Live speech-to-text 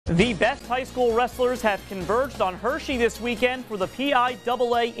The best high school wrestlers have converged on Hershey this weekend for the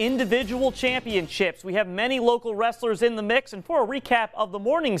PIAA Individual Championships. We have many local wrestlers in the mix, and for a recap of the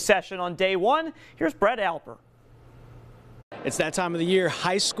morning session on day one, here's Brett Alper. It's that time of the year,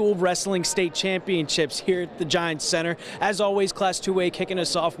 high school wrestling state championships here at the Giants Center. As always, Class 2A kicking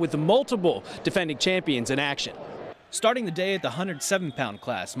us off with multiple defending champions in action. Starting the day at the 107-pound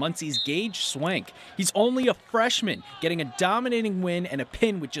class, Muncie's Gage Swank. He's only a freshman, getting a dominating win and a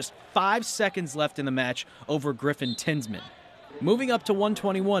pin with just 5 seconds left in the match over Griffin Tinsman. Moving up to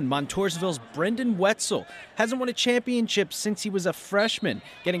 121, Montoursville's Brendan Wetzel hasn't won a championship since he was a freshman,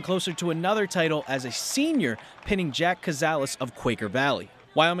 getting closer to another title as a senior, pinning Jack Cazales of Quaker Valley.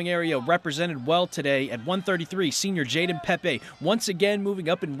 Wyoming area represented well today at 133. Senior Jaden Pepe once again moving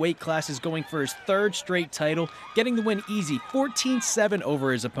up in weight classes, going for his 3rd straight title, getting the win easy, 14-7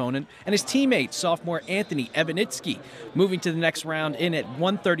 over his opponent, and his teammate, sophomore Anthony Evanitsky, moving to the next round in at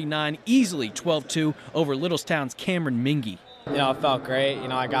 139, easily 12-2 over Littlestown's Cameron Mingy. It felt great.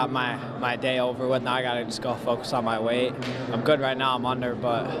 I got my day over with. Now I got to just go focus on my weight. I'm good right now. I'm under,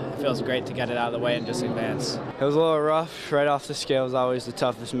 but it feels great to get it out of the way and just advance. It was a little rough. Right off the scale was always the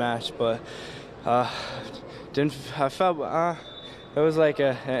toughest match, but it was like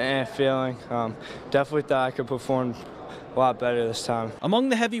a feeling. Definitely thought I could perform a lot better this time. Among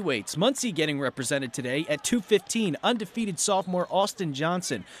the heavyweights, Muncie getting represented today at 215, undefeated sophomore Austin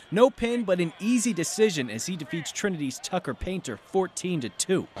Johnson. No pin, but an easy decision as he defeats Trinity's Tucker Painter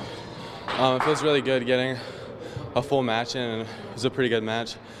 14-2. It feels really good getting a full match in, and it was a pretty good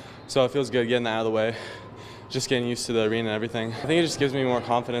match. So it feels good getting that out of the way, just getting used to the arena and everything. I think it just gives me more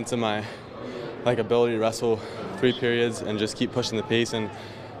confidence in my ability to wrestle 3 periods and just keep pushing the pace, and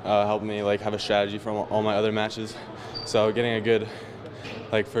help me have a strategy for all my other matches. So getting a good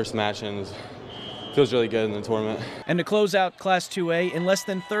first match in feels really good in the tournament. And to close out Class 2A in less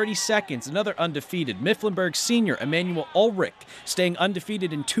than 30 seconds, another undefeated, Mifflinburg senior Emmanuel Ulrich, staying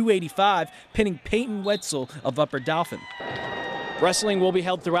undefeated in 285, pinning Peyton Wetzel of Upper Dauphin. Wrestling will be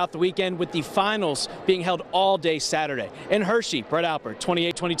held throughout the weekend, with the finals being held all day Saturday. In Hershey, Brett Alper,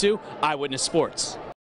 28-22, Eyewitness Sports.